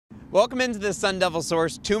Welcome into the Sun Devil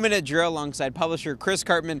Source 2-minute drill alongside publisher Chris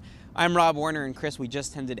Cartman. I'm Rob Warner, and Chris, we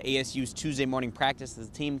just ended ASU's Tuesday morning practice as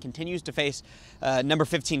the team continues to face number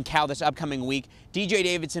 15 Cal this upcoming week. DJ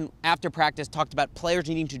Davidson, after practice, talked about players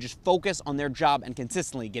needing to just focus on their job and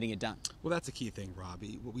consistently getting it done. Well, that's a key thing,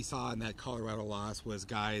 Robbie. What we saw in that Colorado loss was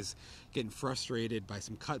guys getting frustrated by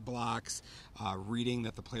some cut blocks, reading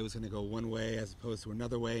that the play was going to go one way as opposed to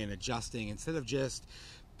another way, and adjusting instead of just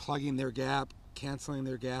plugging their gap, canceling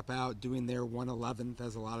their gap out, doing their 1/11th,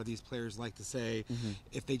 as a lot of these players like to say.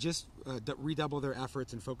 If they just redouble their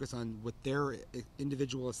efforts and focus on what their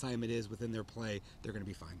individual assignment is within their play, they're going to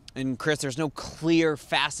be fine. And Chris, there's no clear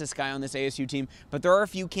fastest guy on this ASU team, but there are a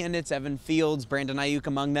few candidates, Evan Fields, Brandon Ayuk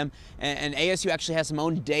among them, and ASU actually has some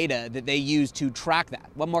own data that they use to track that.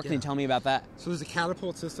 What more can you tell me about that? So there's a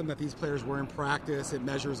catapult system that these players were in practice. It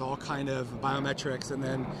measures all kind of biometrics, and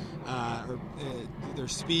then their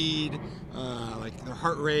speed, like their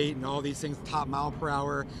heart rate and all these things, top mile per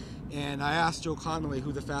hour. And I asked Joe Connolly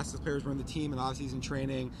who the fastest players were on the team in off-season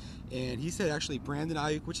training, and he said actually Brandon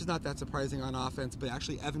Ayuk, which is not that surprising on offense, but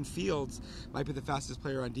actually Evan Fields might be the fastest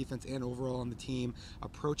player on defense and overall on the team,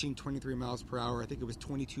 approaching 23 miles per hour. I think it was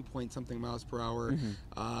 22 point something miles per hour,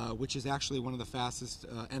 which is actually one of the fastest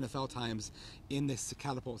NFL times in this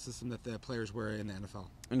catapult system that the players were in the NFL.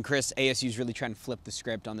 And Chris, ASU's really trying to flip the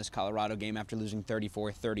script on this Colorado game after losing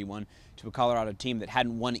 34-31 to a Colorado team that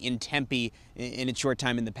hadn't won in Tempe in its short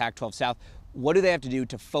time in the Pac-12 South. What do they have to do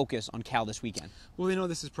to focus on Cal this weekend? Well, they know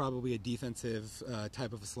this is probably a defensive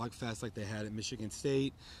type of a slugfest like they had at Michigan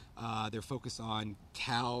State. They're focused on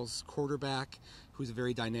Cal's quarterback, who's a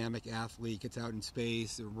very dynamic athlete, gets out in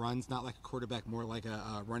space, runs not like a quarterback, more like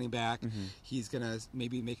a running back. He's going to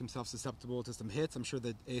maybe make himself susceptible to some hits. I'm sure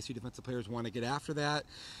that ASU defensive players want to get after that,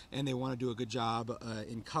 and they want to do a good job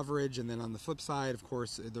in coverage. And then on the flip side, of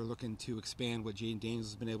course, they're looking to expand what Jaden Daniels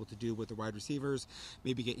has been able to do with the wide receivers,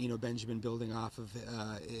 maybe get Benjamin building off of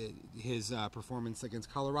his performance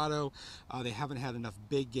against Colorado. They haven't had enough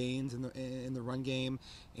big gains in the run game,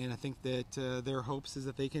 and I think that their hopes is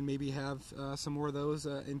that they can maybe have some more of those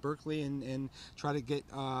in Berkeley and try to get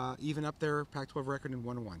even up their Pac-12 record in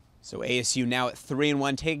 1-1. So ASU now at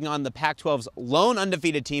 3-1, taking on the Pac-12's lone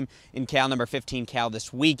undefeated team in Cal, number 15 Cal,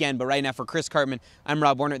 this weekend. But right now for Chris Cartman, I'm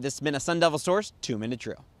Rob Warner. This has been a Sun Devil Source 2-minute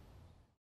drill.